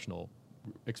leaves the confessional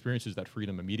experiences that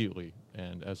freedom immediately,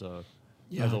 and as a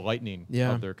lightening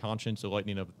of their conscience, a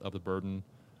lightening of the burden,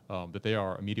 that they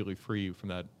are immediately free from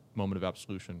that moment of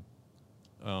absolution.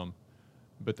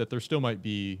 But that there still might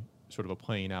be sort of a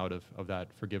playing out of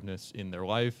that forgiveness in their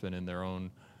life and in their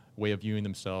own way of viewing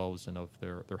themselves and of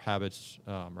their habits,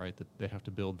 right? That they have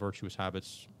to build virtuous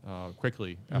habits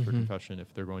quickly after confession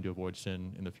if they're going to avoid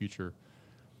sin in the future.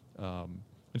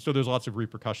 And so there's lots of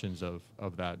repercussions of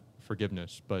that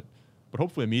forgiveness, but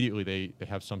hopefully immediately they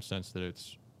have some sense that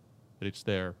it's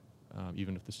there,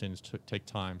 even if the sins take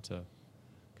time to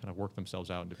kind of work themselves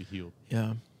out and to be healed.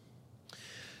 Yeah.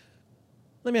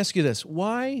 Let me ask you this.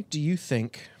 Why do you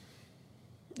think,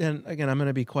 and again, I'm going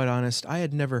to be quite honest, I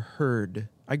had never heard,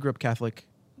 I grew up Catholic,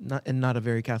 not a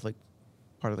very Catholic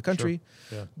part of the country,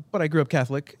 Sure. but I grew up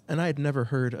Catholic, and I had never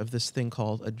heard of this thing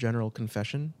called a general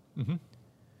confession. Mm-hmm.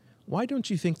 Why don't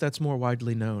you think that's more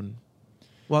widely known?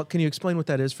 Well, can you explain what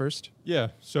that is first? Yeah,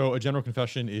 so a general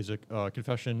confession is a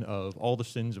confession of all the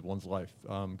sins of one's life,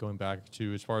 going back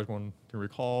to as far as one can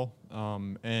recall,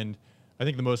 and I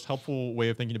think the most helpful way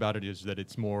of thinking about it is that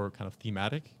it's more kind of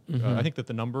thematic. I think that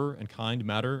the number and kind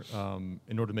matter.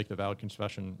 In order to make the valid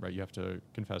confession, right, you have to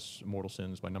confess mortal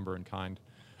sins by number and kind.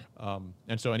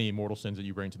 And so any mortal sins that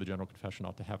you bring to the general confession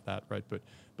ought to have that, right?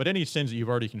 But any sins that you've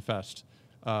already confessed,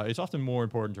 it's often more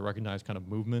important to recognize kind of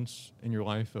movements in your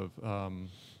life of,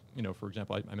 for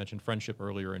example, I mentioned friendship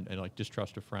earlier and like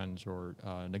distrust of friends or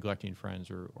neglecting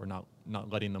friends or not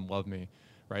letting them love me.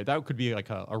 Right, that could be like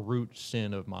a root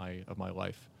sin of my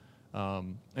life,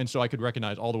 and so I could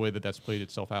recognize all the way that's played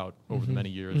itself out over the many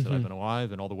years that I've been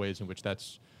alive, and all the ways in which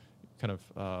that's kind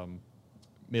of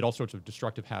made all sorts of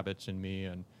destructive habits in me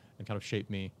and kind of shaped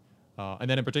me, and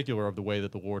then in particular of the way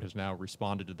that the Lord has now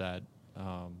responded to that,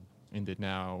 and that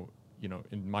now,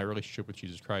 in my relationship with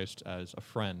Jesus Christ as a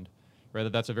friend,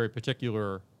 right? That's a very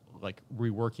particular like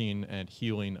reworking and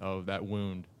healing of that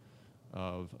wound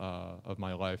of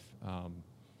my life.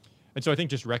 And so I think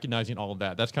just recognizing all of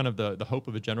that, that's kind of the hope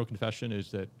of a general confession,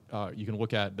 is that you can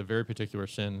look at the very particular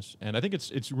sins. And I think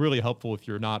it's really helpful if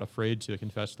you're not afraid to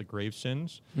confess the grave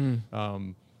sins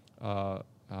throughout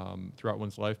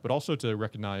one's life, but also to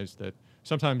recognize that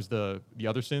sometimes the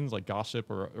other sins, like gossip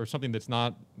or something that's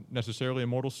not necessarily a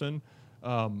mortal sin,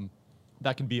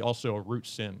 that can be also a root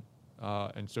sin.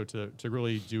 And so to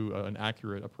really do an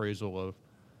accurate appraisal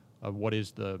of what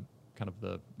is the kind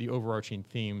of the overarching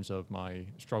themes of my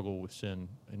struggle with sin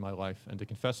in my life, and to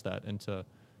confess that and to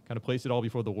kind of place it all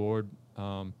before the Lord.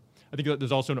 I think that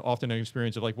there's also often an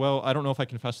experience of like, well, I don't know if I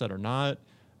confess that or not.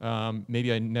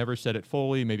 Maybe I never said it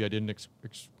fully. Maybe I didn't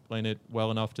explain it well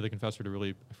enough to the confessor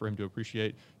for him to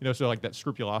appreciate. So like that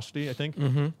scrupulosity, I think.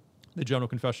 The general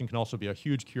confession can also be a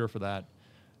huge cure for that.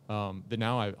 That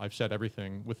now I've said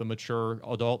everything with a mature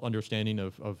adult understanding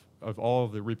of all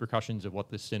of the repercussions of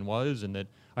what this sin was, and that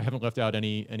I haven't left out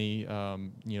any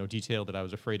detail that I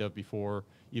was afraid of before,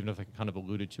 even if I kind of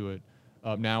alluded to it.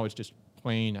 Now it's just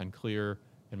plain and clear,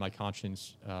 and my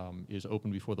conscience is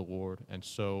open before the Lord, and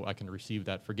so I can receive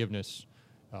that forgiveness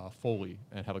fully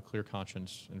and have a clear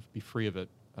conscience and be free of it.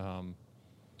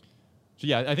 So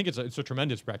yeah, I think it's a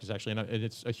tremendous practice actually, and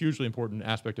it's a hugely important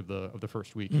aspect of the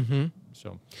first week.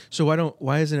 So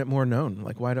why isn't it more known?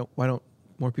 Like why don't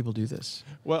more people do this?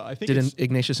 Well, I think did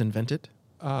Ignatius invent it?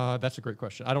 That's a great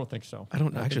question. I don't think so. I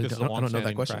don't know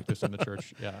that question. Practice in the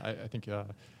church. Yeah, I think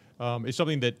it's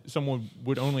something that someone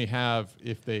would only have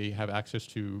if they have access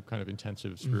to kind of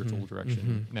intensive spiritual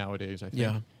direction nowadays, I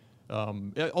think.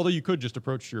 Yeah. Although you could just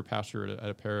approach your pastor at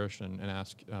a parish and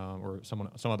ask, or some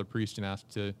other priest and ask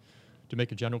to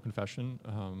make a general confession,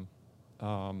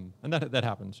 and that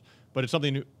happens. But it's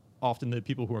something often that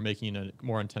people who are making a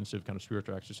more intensive kind of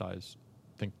spiritual exercise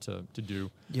think to do.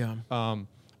 Yeah.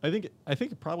 I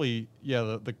think probably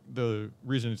the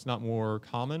reason it's not more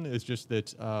common is just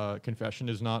that confession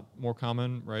is not more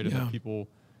common, right? And that people,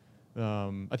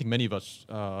 I think many of us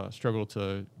struggle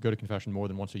to go to confession more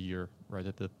than once a year, right?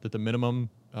 That the minimum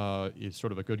is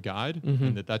sort of a good guide,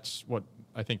 and that's what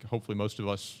I think hopefully most of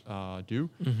us do.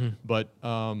 But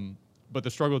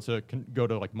the struggle to go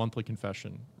to like monthly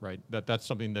confession, right? That's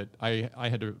something that I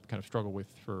had to kind of struggle with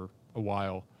for a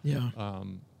while. Yeah.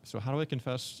 So how do I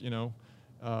confess,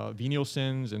 venial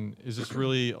sins, and is this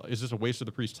a waste of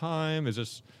the priest's time? Is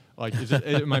this like,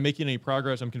 am I making any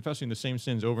progress? I'm confessing the same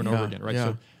sins over and over again, right?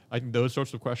 So I think those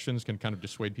sorts of questions can kind of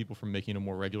dissuade people from making a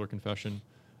more regular confession.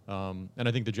 And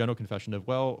I think the general confession of,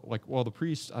 the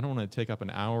priest, I don't want to take up an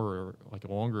hour or like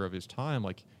longer of his time.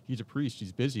 Like, he's a priest,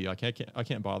 he's busy. I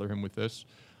can't bother him with this.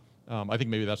 I think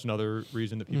maybe that's another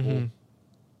reason that people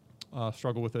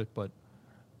struggle with it, but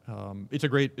it's a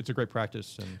great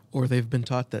practice. Or they've been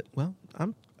taught that, well,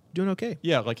 I'm doing okay.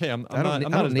 Yeah, like, hey, I'm not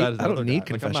as bad as that other guy.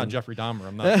 Like, I'm not Jeffrey Dahmer.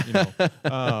 I'm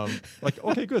not, like,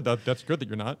 okay, good. That's good that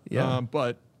you're not. Yeah.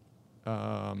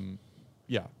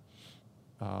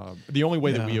 The only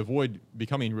way that we avoid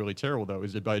becoming really terrible, though,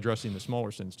 is by addressing the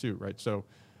smaller sins too, right? So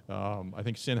I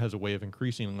think sin has a way of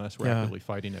increasing unless we're actively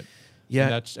fighting it.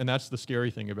 Yeah. And that's the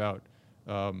scary thing about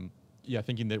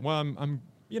thinking that, well, I'm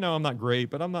not great,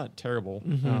 but I'm not terrible.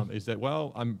 Is that,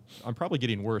 well, I'm probably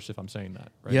getting worse if I'm saying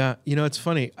that, right? Yeah, it's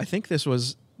funny. I think this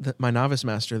was my novice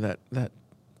master that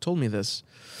told me this,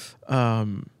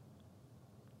 but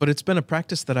it's been a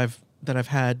practice that I've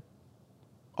had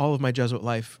all of my Jesuit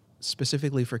life,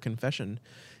 specifically for confession,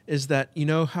 is that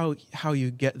how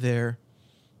you get there,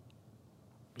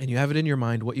 and you have it in your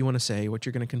mind what you want to say, what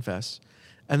you're going to confess,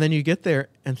 and then you get there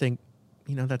and think,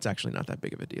 that's actually not that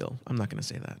big of a deal. I'm not going to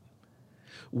say that.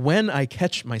 When I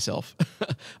catch myself,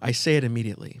 I say it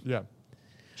immediately. Yeah.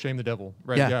 Shame the devil.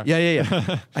 Right.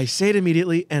 Yeah. I say it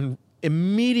immediately and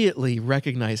immediately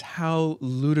recognize how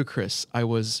ludicrous I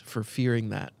was for fearing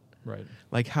that. Right.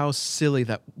 Like how silly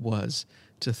that was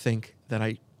to think that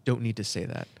I don't need to say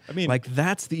that. I mean, like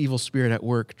that's the evil spirit at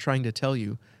work trying to tell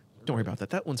you, don't worry about that.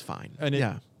 That one's fine.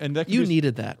 And that you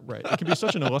needed that. Right. It can be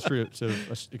such an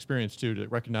illustrative experience too, to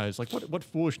recognize like what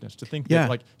foolishness to think that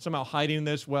like somehow hiding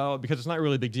this, because it's not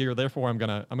really a big deal, therefore I'm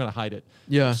gonna hide it.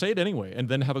 Yeah. Say it anyway, and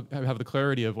then have the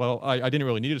clarity of, I didn't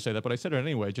really need to say that, but I said it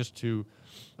anyway, just to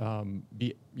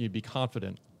be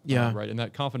confident. Yeah. Right. And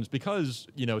that confidence, because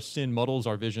sin muddles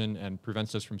our vision and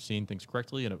prevents us from seeing things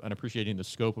correctly and appreciating the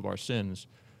scope of our sins.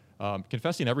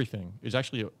 confessing everything is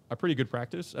actually a pretty good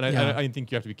practice. And I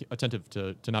think you have to be attentive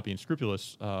to not being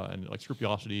scrupulous and like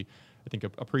scrupulosity. I think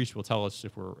a priest will tell us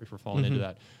if we're falling into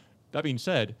that. That being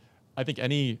said, I think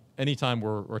any time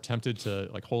we're tempted to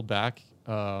like hold back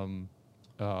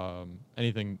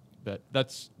anything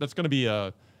that's going to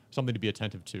be something to be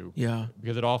attentive to. Yeah.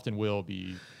 Because it often will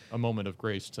be a moment of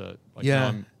grace to like,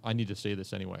 no, I need to say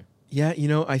this anyway. Yeah,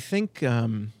 I think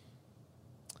I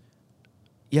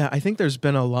think there's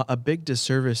been a big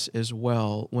disservice as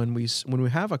well when we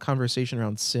have a conversation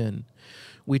around sin.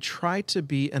 We try to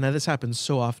be, and this happens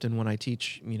so often when I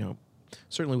teach,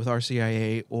 certainly with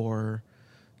RCIA or,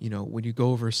 when you go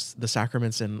over the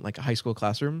sacraments in like a high school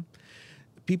classroom,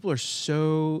 people are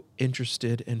so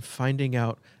interested in finding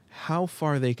out how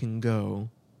far they can go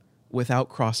without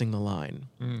crossing the line.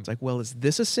 It's like, well, is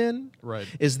this a sin? Right.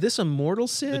 Is this a mortal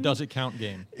sin? The does it count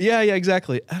game. Yeah,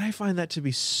 exactly. And I find that to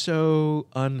be so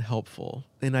unhelpful,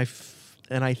 and I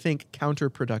think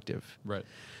counterproductive. Right.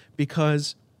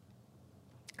 Because,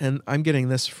 and I'm getting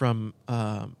this from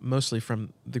mostly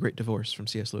from The Great Divorce from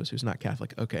C.S. Lewis, who's not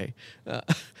Catholic. Okay,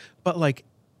 but like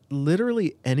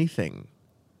literally anything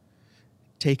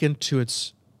taken to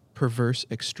its perverse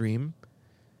extreme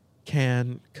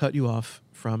can cut you off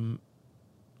from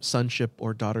sonship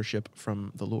or daughtership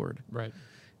from the Lord. Right.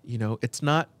 It's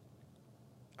not,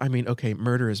 okay,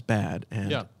 murder is bad,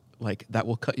 and like that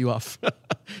will cut you off,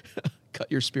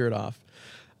 cut your spirit off.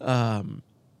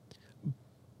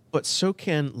 But so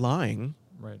can lying.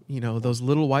 Right. Those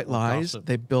little white lies, gossip.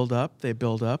 they build up, they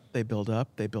build up, they build up,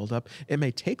 they build up. It may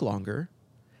take longer,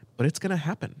 but it's going to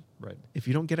happen. Right. If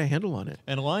you don't get a handle on it.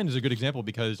 And lying is a good example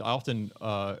because often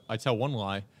I tell one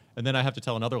lie and then I have to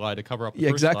tell another lie to cover up the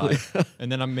first exactly. lie. And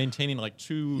then I'm maintaining like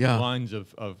two lines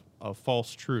of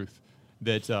false truth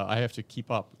that I have to keep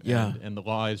up. And the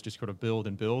lies just sort of build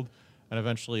and build. And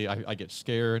eventually I get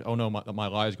scared. Oh no, my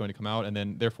lie is going to come out. And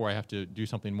then therefore I have to do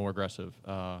something more aggressive.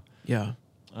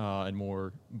 And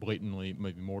more blatantly,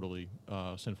 maybe mortally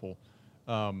sinful.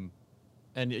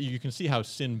 And you can see how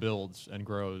sin builds and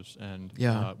grows, and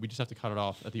we just have to cut it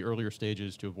off at the earlier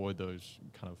stages to avoid those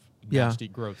kind of nasty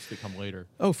growths that come later.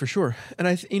 Oh, for sure. And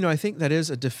I think that is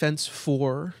a defense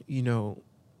for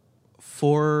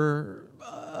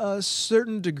a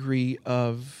certain degree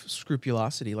of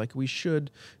scrupulosity. Like we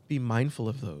should be mindful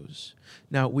of those.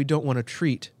 Now, we don't want to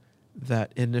treat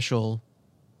that initial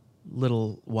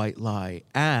little white lie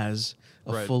as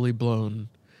a fully blown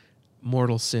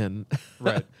mortal sin.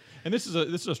 Right. And this is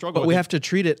a struggle. But we have to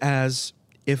treat it as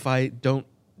if I don't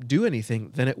do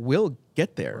anything, then it will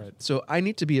get there. Right. So I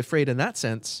need to be afraid in that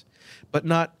sense, but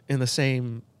not in the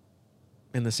same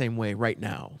way right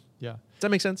now. Yeah. Does that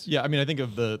make sense? Yeah. I mean, I think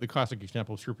of the classic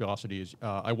example of scrupulosity is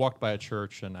I walked by a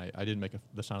church and I didn't make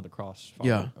the sign of the cross.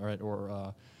 All right.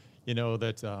 Or,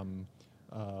 that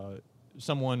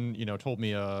someone, told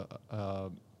me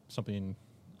something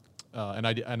and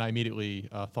I immediately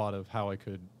thought of how I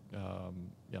could,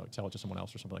 tell it to someone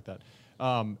else or something like that.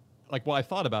 I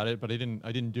thought about it, but I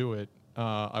didn't do it.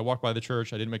 I walked by the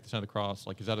church. I didn't make the sign of the cross.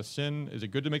 Like, is that a sin? Is it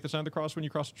good to make the sign of the cross when you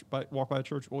walk by a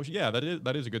church? Well, yeah,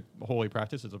 that is a good holy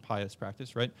practice. It's a pious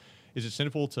practice, right? Is it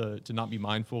sinful to not be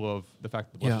mindful of the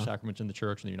fact that the Blessed Sacrament's in the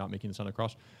church and that you're not making the sign of the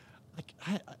cross? Like,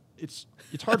 it's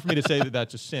hard for me to say that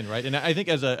that's a sin, right? And I think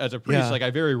as a priest, like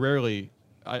I very rarely.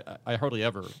 I hardly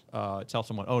ever tell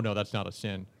someone, "Oh no, that's not a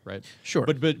sin," right? Sure.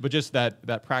 But just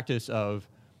that practice of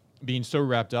being so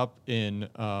wrapped up in,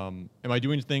 am I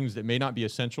doing things that may not be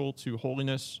essential to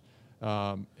holiness,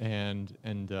 and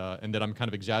that I'm kind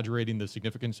of exaggerating the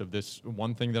significance of this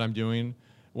one thing that I'm doing,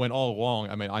 when all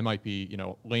along, I might be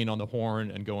laying on the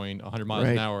horn and going 100 miles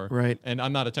an hour, right? And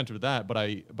I'm not attentive to that, but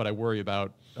I worry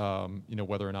about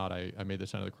whether or not I made the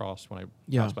sign of the cross when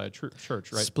I passed by a church,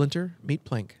 right? Splinter, meat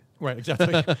plank. Right,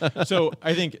 exactly. So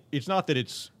I think it's not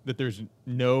that there's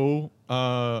no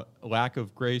lack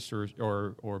of grace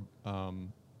or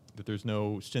that there's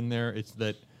no sin there. It's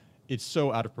that it's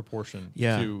so out of proportion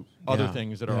to other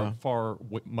things that are far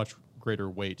much greater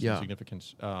weight and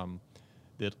significance.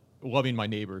 That loving my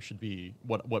neighbor should be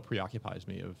what preoccupies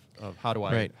me. Of how do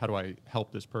I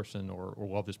help this person or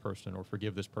love this person or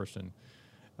forgive this person.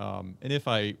 And if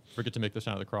I forget to make the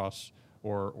sign of the cross,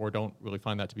 or don't really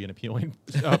find that to be an appealing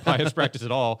pious practice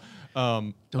at all,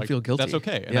 don't feel guilty. That's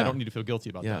okay, and I don't need to feel guilty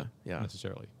about that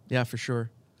necessarily. Yeah, for sure.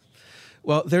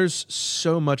 Well, there's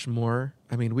so much more.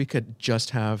 I mean, we could just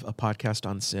have a podcast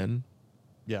on sin.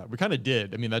 Yeah, we kind of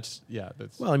did. I mean, that's.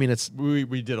 Well, I mean, it's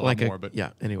we did a lot more, but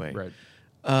Anyway, right.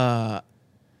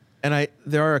 And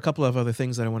there are a couple of other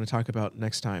things that I want to talk about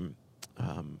next time,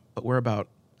 but we're about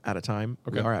out of time.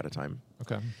 Okay. We are out of time.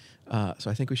 Okay. So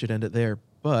I think we should end it there,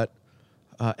 but.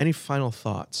 Any final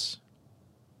thoughts?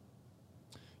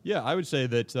 Yeah, I would say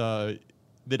that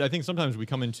that I think sometimes we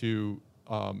come into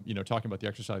talking about the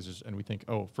exercises and we think,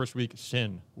 oh, first week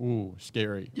sin, ooh,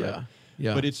 scary. Yeah, Right?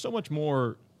 yeah. But it's so much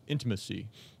more intimacy,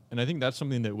 and I think that's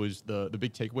something that was the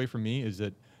big takeaway for me is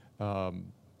that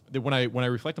that when I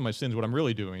reflect on my sins, what I'm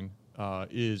really doing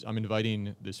is I'm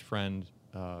inviting this friend,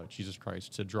 Jesus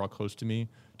Christ, to draw close to me,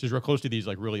 to draw close to these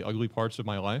like really ugly parts of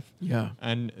my life, Yeah.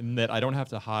 and that I don't have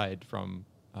to hide from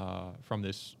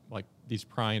this like these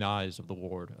prying eyes of the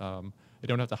Lord. I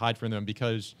don't have to hide from them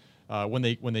because when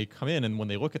they come in and when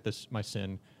they look at this my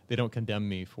sin, they don't condemn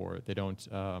me for it. They don't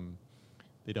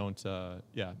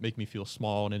make me feel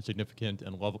small and insignificant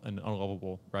and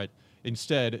unlovable. Right.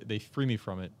 Instead, they free me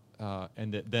from it,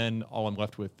 and then all I'm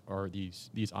left with are these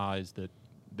eyes that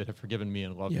have forgiven me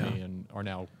and loved Yeah. me and are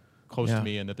now close Yeah. to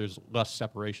me, and that there's less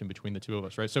separation between the two of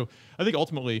us. Right. So I think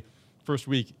ultimately, first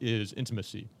week is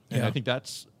intimacy, and Yeah. I think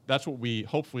that's what we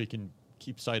hopefully can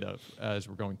keep sight of as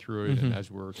we're going through it and as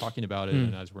we're talking about it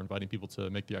and as we're inviting people to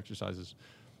make the exercises.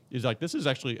 Is like this is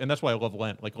actually, and that's why I love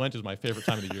Lent. Like Lent is my favorite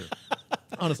time of the year.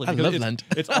 Honestly, I because love it's, Lent.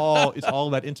 it's all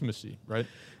about intimacy, right?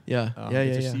 Yeah.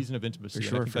 It's a season of intimacy. For and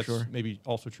sure, I think for that's sure. maybe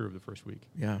also true of the first week.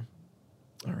 Yeah.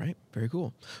 All right. Very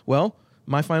cool. Well,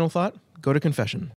 my final thought, go to confession.